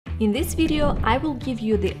In this video, I will give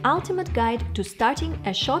you the ultimate guide to starting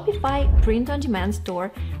a Shopify print-on-demand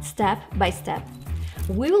store step by step.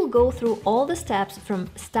 We will go through all the steps from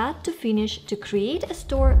start to finish to create a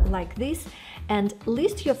store like this and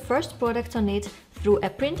list your first product on it through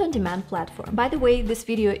a print-on-demand platform. By the way, this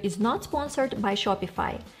video is not sponsored by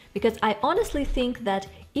Shopify, because I honestly think that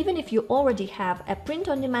even if you already have a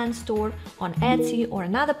print-on-demand store on Etsy or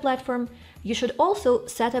another platform, you should also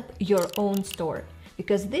set up your own store,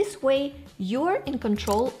 because this way you're in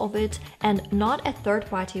control of it and not a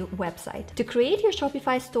third-party website. To create your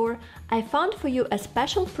Shopify store, I found for you a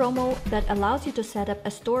special promo that allows you to set up a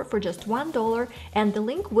store for just $1, and the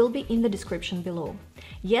link will be in the description below.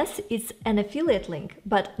 Yes, it's an affiliate link,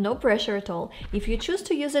 but no pressure at all. If you choose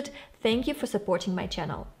to use it, thank you for supporting my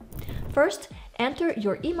channel. First, enter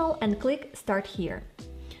your email and click Start Here.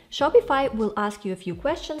 Shopify will ask you a few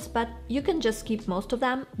questions, but you can just skip most of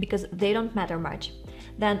them because they don't matter much.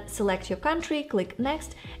 Then select your country, click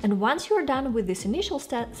Next, and once you're done with this initial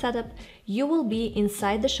setup, you will be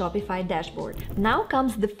inside the Shopify dashboard. Now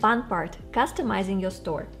comes the fun part, customizing your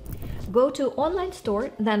store. Go to Online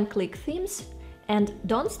Store, then click Themes, and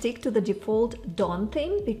don't stick to the default Dawn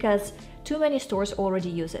theme because too many stores already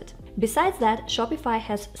use it. Besides that, Shopify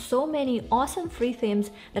has so many awesome free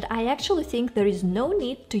themes that I actually think there is no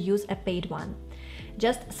need to use a paid one.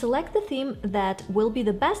 Just select the theme that will be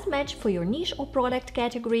the best match for your niche or product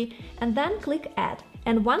category and then click Add.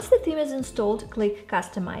 And once the theme is installed, click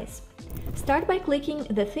Customize. Start by clicking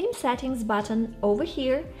the Theme Settings button over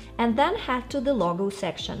here and then head to the Logo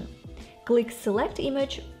section. Click Select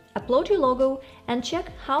Image, upload your logo and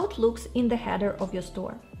check how it looks in the header of your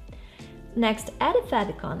store. Next, add a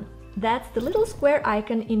favicon. That's the little square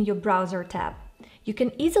icon in your browser tab. You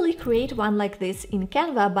can easily create one like this in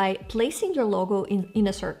Canva by placing your logo in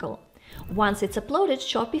a circle. Once it's uploaded,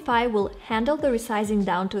 Shopify will handle the resizing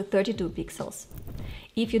down to 32 pixels.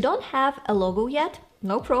 If you don't have a logo yet,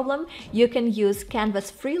 no problem, you can use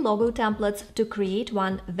Canva's free logo templates to create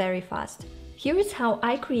one very fast. Here is how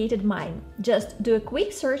I created mine. Just do a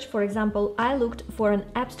quick search. For example, I looked for an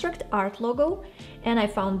abstract art logo and I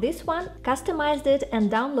found this one, customized it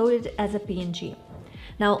and downloaded it as a PNG.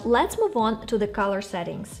 Now let's move on to the color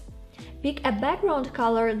settings. Pick a background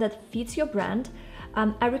color that fits your brand.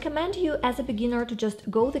 I recommend you as a beginner to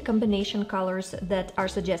just go the combination colors that are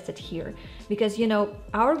suggested here, because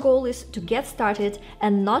our goal is to get started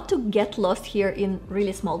and not to get lost here in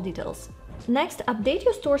really small details. Next, update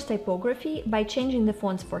your store's typography by changing the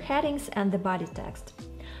fonts for headings and the body text.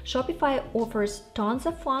 Shopify offers tons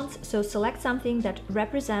of fonts, so select something that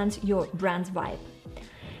represents your brand's vibe.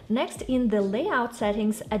 Next, in the layout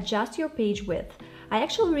settings, adjust your page width. I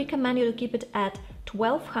actually recommend you to keep it at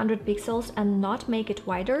 1200 pixels and not make it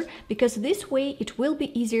wider, because this way it will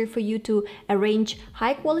be easier for you to arrange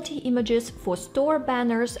high-quality images for store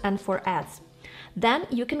banners and for ads. Then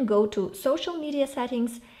you can go to social media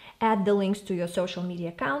settings, add the links to your social media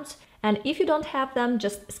accounts, and if you don't have them,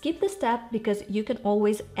 just skip the step because you can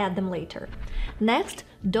always add them later. Next,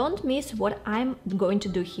 don't miss what I'm going to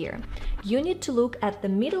do here. You need to look at the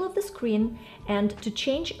middle of the screen and to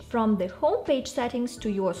change from the home page settings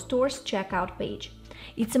to your store's checkout page.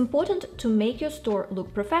 It's important to make your store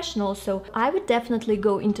look professional, so I would definitely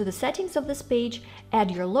go into the settings of this page, add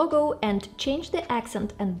your logo and change the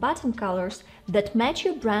accent and button colors that match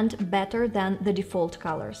your brand better than the default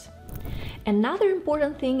colors. Another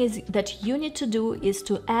important thing that you need to do is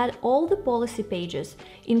to add all the policy pages,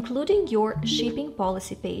 including your shipping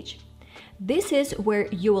policy page. This is where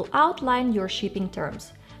you will outline your shipping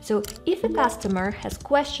terms. So if a customer has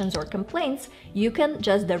questions or complaints, you can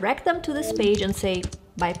just direct them to this page and say,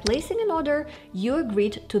 by placing an order, you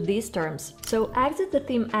agreed to these terms. So exit the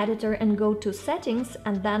theme editor and go to Settings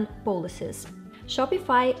and then Policies.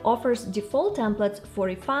 Shopify offers default templates for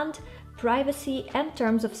refund, privacy and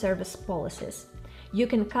terms of service policies. You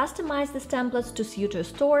can customize these templates to suit your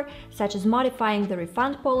store, such as modifying the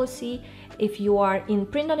refund policy if you are in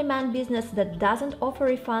print-on-demand business that doesn't offer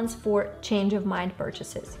refunds for change-of-mind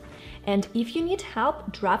purchases. And if you need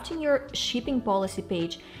help drafting your shipping policy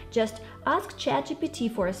page, just ask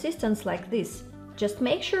ChatGPT for assistance like this. Just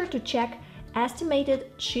make sure to check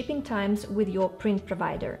estimated shipping times with your print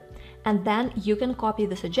provider. And then you can copy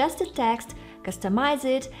the suggested text, customize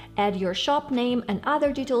it, add your shop name and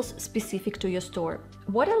other details specific to your store.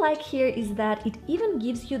 What I like here is that it even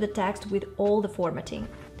gives you the text with all the formatting.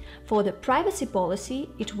 For the privacy policy,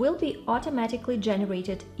 it will be automatically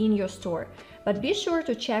generated in your store, but be sure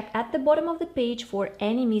to check at the bottom of the page for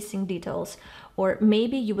any missing details, or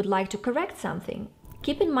maybe you would like to correct something.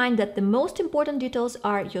 Keep in mind that the most important details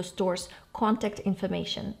are your store's contact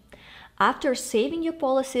information. After saving your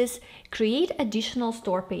policies, create additional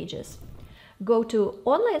store pages. Go to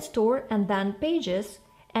Online Store and then Pages,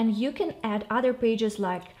 and you can add other pages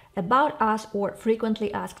like About Us or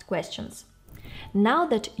Frequently Asked Questions. Now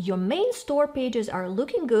that your main store pages are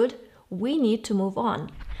looking good, we need to move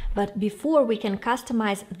on. But before we can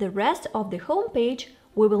customize the rest of the home page,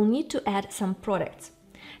 we will need to add some products.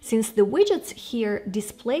 Since the widgets here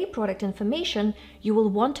display product information, you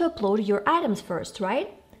will want to upload your items first,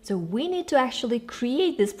 right? So we need to actually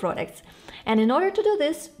create these products. And in order to do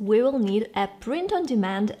this, we will need a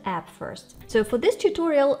print-on-demand app first. So for this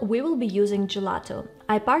tutorial, we will be using Gelato.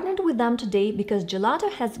 I partnered with them today because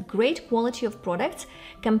Gelato has great quality of products,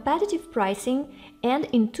 competitive pricing, and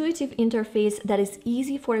intuitive interface that is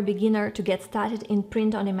easy for a beginner to get started in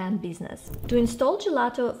print-on-demand business. To install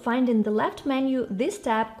Gelato, find in the left menu this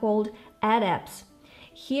tab called Add Apps.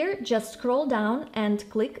 Here, just scroll down and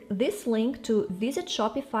click this link to visit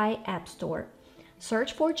Shopify App Store.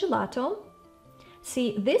 Search for Gelato.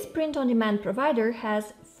 See, this print-on-demand provider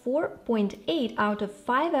has 4.8 out of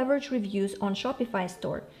 5 average reviews on Shopify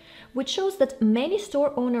store, which shows that many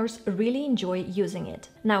store owners really enjoy using it.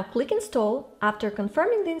 Now click Install. After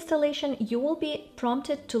confirming the installation, you will be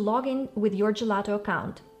prompted to log in with your Gelato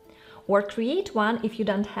account, or create one if you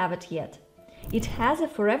don't have it yet. It has a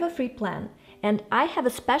forever free plan, and I have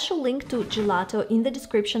a special link to Gelato in the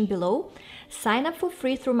description below. Sign up for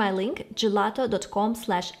free through my link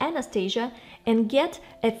gelato.com/Anastasia and get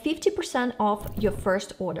a 50% off your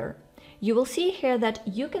first order. You will see here that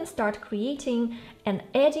you can start creating and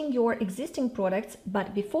adding your existing products,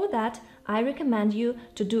 but before that, I recommend you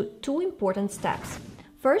to do 2 important steps.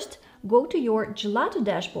 First, go to your Gelato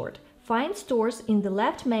dashboard, find stores in the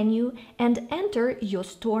left menu and enter your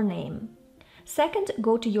store name. Second,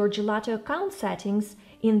 go to your Gelato account settings.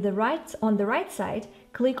 On the right side,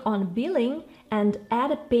 click on Billing and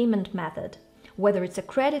add a payment method, whether it's a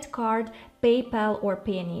credit card, PayPal, or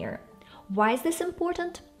Payoneer. Why is this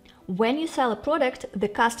important? When you sell a product, the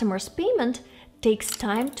customer's payment takes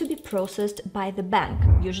time to be processed by the bank,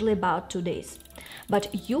 usually about 2 days.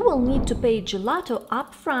 But you will need to pay Gelato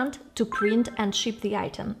upfront to print and ship the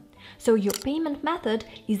item. So your payment method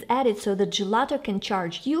is added so that Gelato can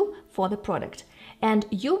charge you for the product, and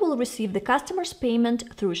you will receive the customer's payment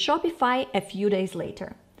through Shopify a few days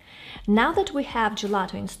later. Now that we have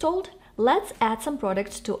Gelato installed, let's add some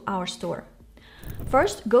products to our store.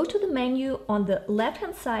 First, go to the menu on the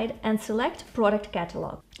left-hand side and select Product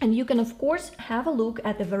Catalog. And you can, of course, have a look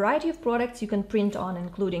at the variety of products you can print on,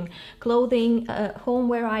 including clothing,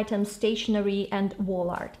 homeware items, stationery, and wall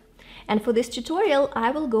art. And for this tutorial, I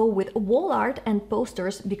will go with wall art and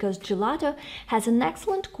posters because Gelato has an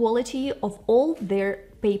excellent quality of all their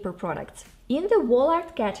paper products. In the wall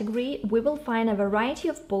art category, we will find a variety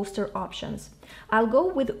of poster options. I'll go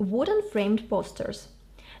with wooden framed posters.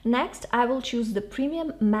 Next, I will choose the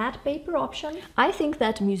premium matte paper option. I think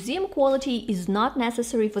that museum quality is not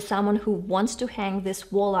necessary for someone who wants to hang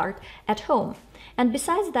this wall art at home. And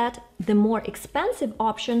besides that, the more expensive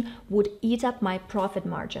option would eat up my profit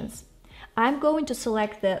margins. I'm going to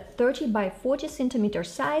select the 30 by 40 centimeter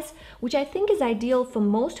size, which I think is ideal for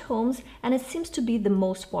most homes and it seems to be the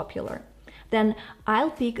most popular. Then I'll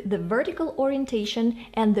pick the vertical orientation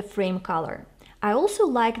and the frame color. I also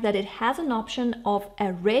like that it has an option of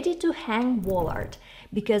a ready-to-hang wall art,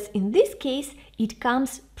 because in this case it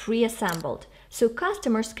comes pre-assembled, so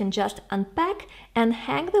customers can just unpack and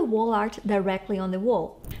hang the wall art directly on the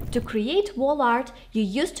wall. To create wall art, you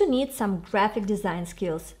used to need some graphic design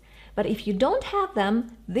skills. But if you don't have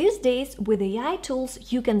them, these days with AI tools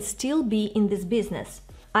you can still be in this business.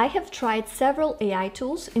 I have tried several AI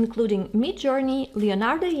tools, including Midjourney,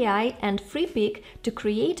 Leonardo AI, and Freepik to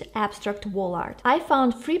create abstract wall art. I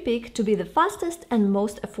found Freepik to be the fastest and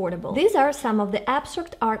most affordable. These are some of the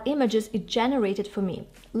abstract art images it generated for me.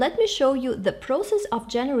 Let me show you the process of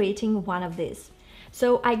generating one of these.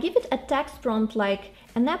 So I give it a text prompt like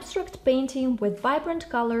an abstract painting with vibrant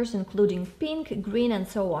colors, including pink, green, and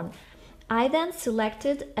so on. I then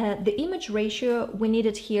selected the image ratio. We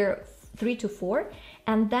needed here 3:4,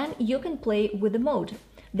 and then you can play with the mode.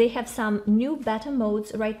 They have some new beta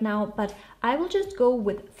modes right now, but I will just go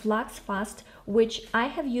with Flux Fast, which I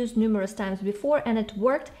have used numerous times before and it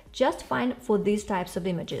worked just fine for these types of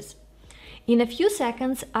images. In a few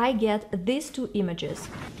seconds, I get these 2 images.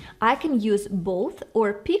 I can use both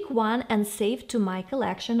or pick one and save to my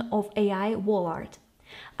collection of AI wall art.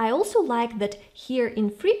 I also like that here in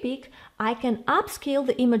Freepik, I can upscale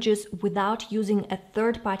the images without using a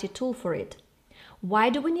third-party tool for it. Why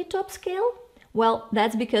do we need to upscale? Well,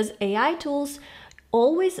 that's because AI tools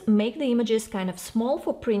always make the images kind of small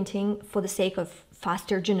for printing for the sake of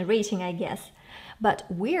faster generating, I guess. But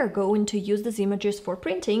we are going to use these images for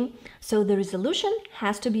printing, so the resolution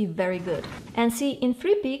has to be very good. And see, in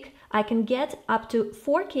FreePic, I can get up to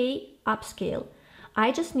 4K upscale.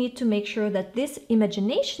 I just need to make sure that this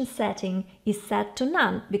imagination setting is set to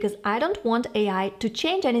none, because I don't want AI to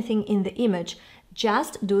change anything in the image,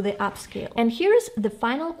 just do the upscale. And here's the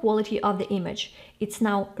final quality of the image. It's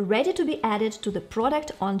now ready to be added to the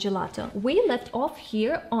product on Gelato. We left off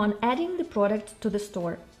here on adding the product to the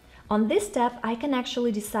store. On this step, I can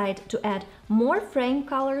actually decide to add more frame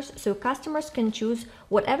colors so customers can choose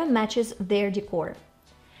whatever matches their decor.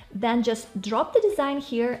 Then just drop the design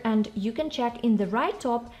here and you can check in the right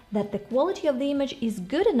top that the quality of the image is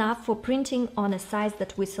good enough for printing on a size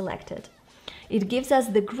that we selected. It gives us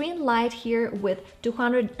the green light here with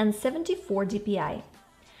 274 dpi.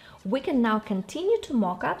 We can now continue to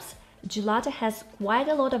mockups. Gelato has quite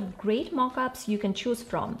a lot of great mockups you can choose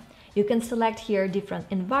from. You can select here different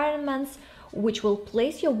environments, which will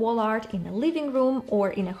place your wall art in a living room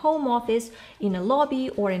or in a home office, in a lobby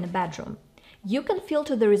or in a bedroom. You can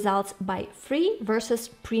filter the results by free versus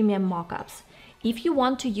premium mockups. If you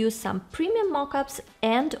want to use some premium mockups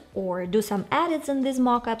and/or do some edits in these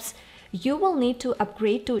mockups, you will need to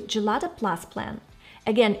upgrade to Gelato Plus plan.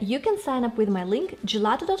 Again, you can sign up with my link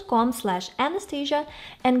gelato.com/Anastasia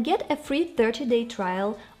and get a free 30-day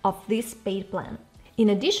trial of this paid plan. In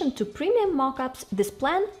addition to premium mockups, this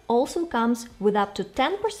plan also comes with up to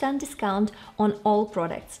 10% discount on all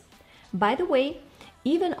products. By the way,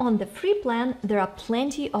 even on the free plan, there are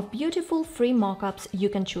plenty of beautiful free mockups you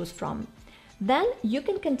can choose from. Then you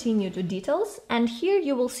can continue to details, and here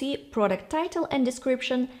you will see product title and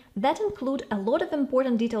description that include a lot of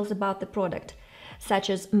important details about the product, such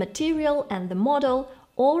as material and the model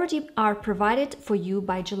already are provided for you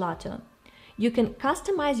by Gelato. You can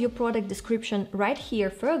customize your product description right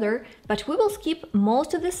here further, but we will skip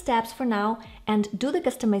most of the steps for now and do the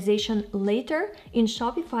customization later in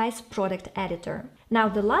Shopify's product editor. Now,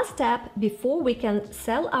 the last step before we can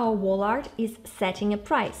sell our wall art is setting a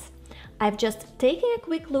price. I've just taken a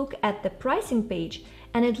quick look at the pricing page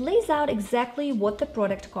and it lays out exactly what the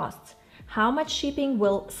product costs, how much shipping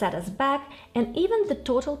will set us back, and even the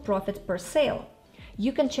total profit per sale.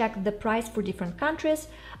 You can check the price for different countries.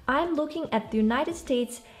 I'm looking at the United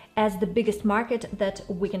States as the biggest market that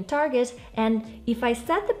we can target, and if I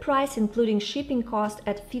set the price including shipping cost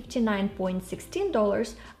at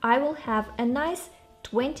 $59.16, I will have a nice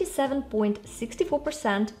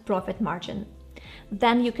 27.64% profit margin.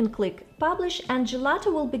 Then you can click Publish and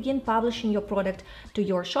Gelato will begin publishing your product to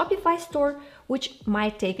your Shopify store, which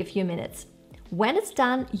might take a few minutes. When it's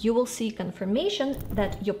done, you will see confirmation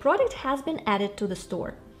that your product has been added to the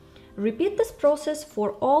store. Repeat this process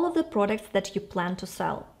for all of the products that you plan to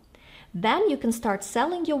sell. Then you can start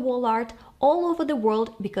selling your wall art all over the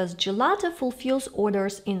world because Gelato fulfills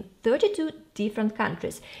orders in 32 different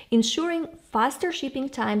countries, ensuring faster shipping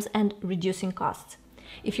times and reducing costs.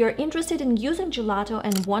 If you're interested in using Gelato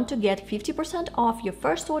and want to get 50% off your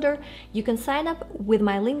first order, you can sign up with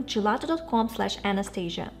my link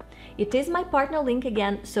gelato.com/Anastasia. It is my partner link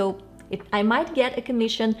again, so I might get a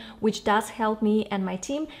commission, which does help me and my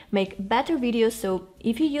team make better videos, so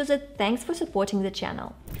if you use it, thanks for supporting the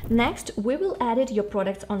channel. Next, we will edit your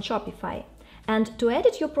products on Shopify. And to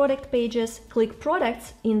edit your product pages, click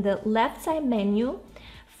Products in the left side menu,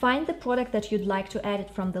 find the product that you'd like to edit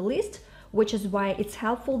from the list, which is why it's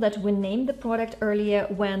helpful that we named the product earlier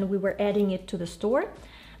when we were adding it to the store.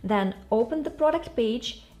 Then open the product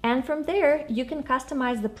page, and from there you can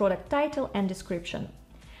customize the product title and description.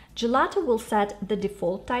 Gelato will set the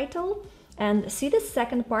default title, and see the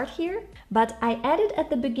second part here, but I added at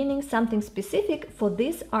the beginning something specific for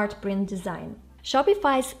this art print design.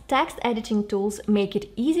 Shopify's text editing tools make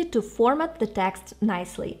it easy to format the text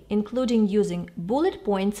nicely, including using bullet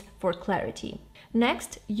points for clarity.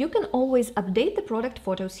 Next, you can always update the product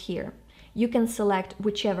photos here. You can select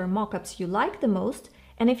whichever mockups you like the most,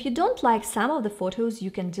 and if you don't like some of the photos,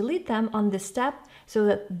 you can delete them on this step so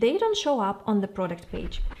that they don't show up on the product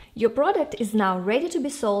page. Your product is now ready to be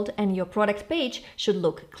sold, and your product page should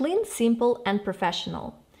look clean, simple, and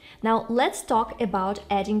professional. Now let's talk about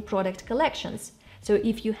adding product collections. So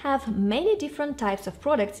if you have many different types of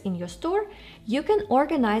products in your store, you can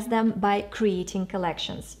organize them by creating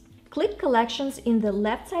collections. Click Collections in the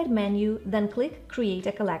left side menu, then click Create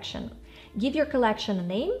a Collection. Give your collection a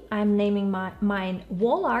name. I'm naming mine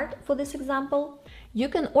Wall Art for this example. You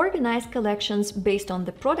can organize collections based on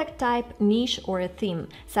the product type, niche, or a theme,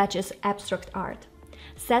 such as abstract art.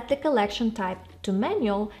 Set the collection type to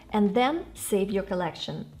manual and then save your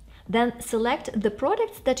collection. Then select the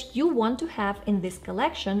products that you want to have in this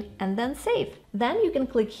collection and then save. Then you can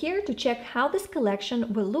click here to check how this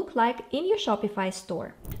collection will look like in your Shopify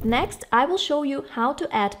store. Next, I will show you how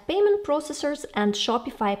to add payment processors and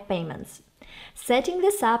Shopify payments. Setting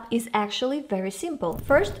this up is actually very simple.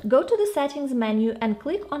 First, go to the settings menu and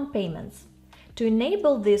click on payments. To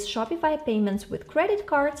enable these Shopify payments with credit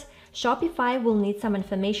cards, Shopify will need some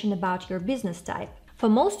information about your business type. For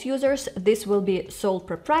most users, this will be sole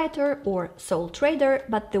proprietor or sole trader,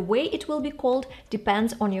 but the way it will be called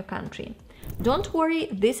depends on your country. Don't worry,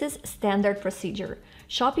 this is standard procedure.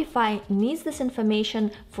 Shopify needs this information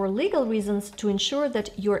for legal reasons to ensure that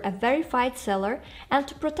you're a verified seller and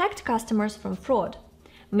to protect customers from fraud.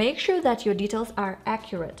 Make sure that your details are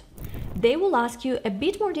accurate. They will ask you a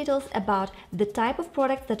bit more details about the type of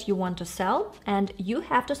product that you want to sell, and you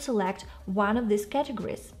have to select one of these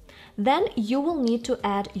categories. Then you will need to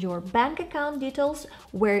add your bank account details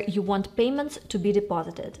where you want payments to be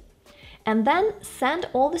deposited. And then send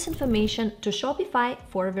all this information to Shopify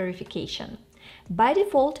for verification. By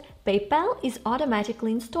default, PayPal is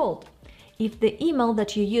automatically installed. If the email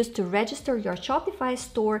that you use to register your Shopify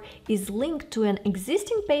store is linked to an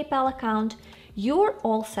existing PayPal account, you're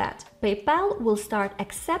all set. PayPal will start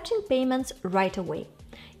accepting payments right away.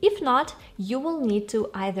 If not, you will need to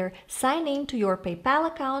either sign in to your PayPal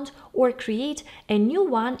account or create a new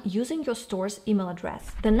one using your store's email address.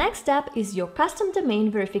 The next step is your custom domain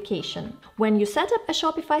verification. When you set up a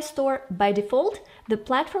Shopify store, by default, the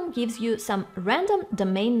platform gives you some random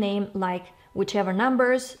domain name like whichever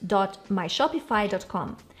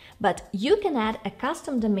numbers.myshopify.com. But you can add a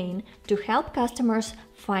custom domain to help customers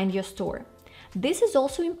find your store. This is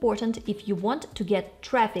also important if you want to get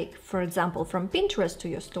traffic, for example, from Pinterest to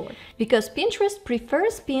your store, because Pinterest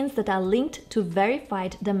prefers pins that are linked to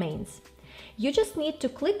verified domains. You just need to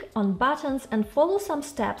click on buttons and follow some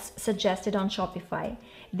steps suggested on Shopify.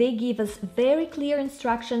 They give us very clear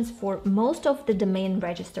instructions for most of the domain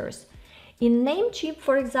registers. In Namecheap,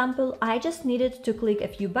 for example, I just needed to click a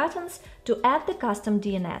few buttons to add the custom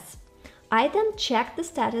DNS. I then checked the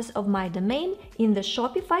status of my domain in the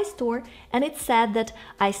Shopify store and it said that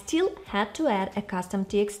I still had to add a custom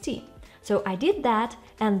TXT. So I did that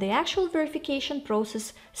and the actual verification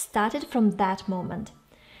process started from that moment.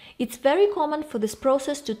 It's very common for this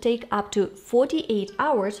process to take up to 48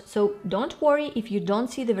 hours, so don't worry if you don't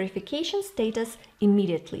see the verification status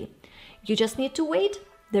immediately. You just need to wait.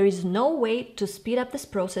 There is no way to speed up this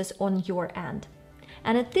process on your end.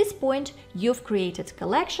 And at this point, you've created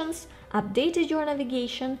collections, updated your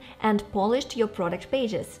navigation, and polished your product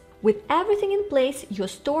pages. With everything in place, your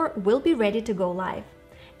store will be ready to go live.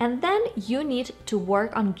 And then you need to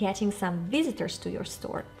work on getting some visitors to your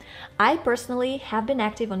store. I personally have been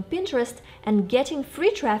active on Pinterest and getting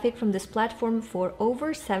free traffic from this platform for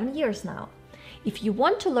over 7 years now. If you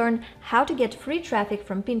want to learn how to get free traffic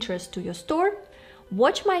from Pinterest to your store,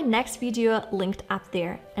 watch my next video linked up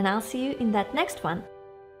there, and I'll see you in that next one.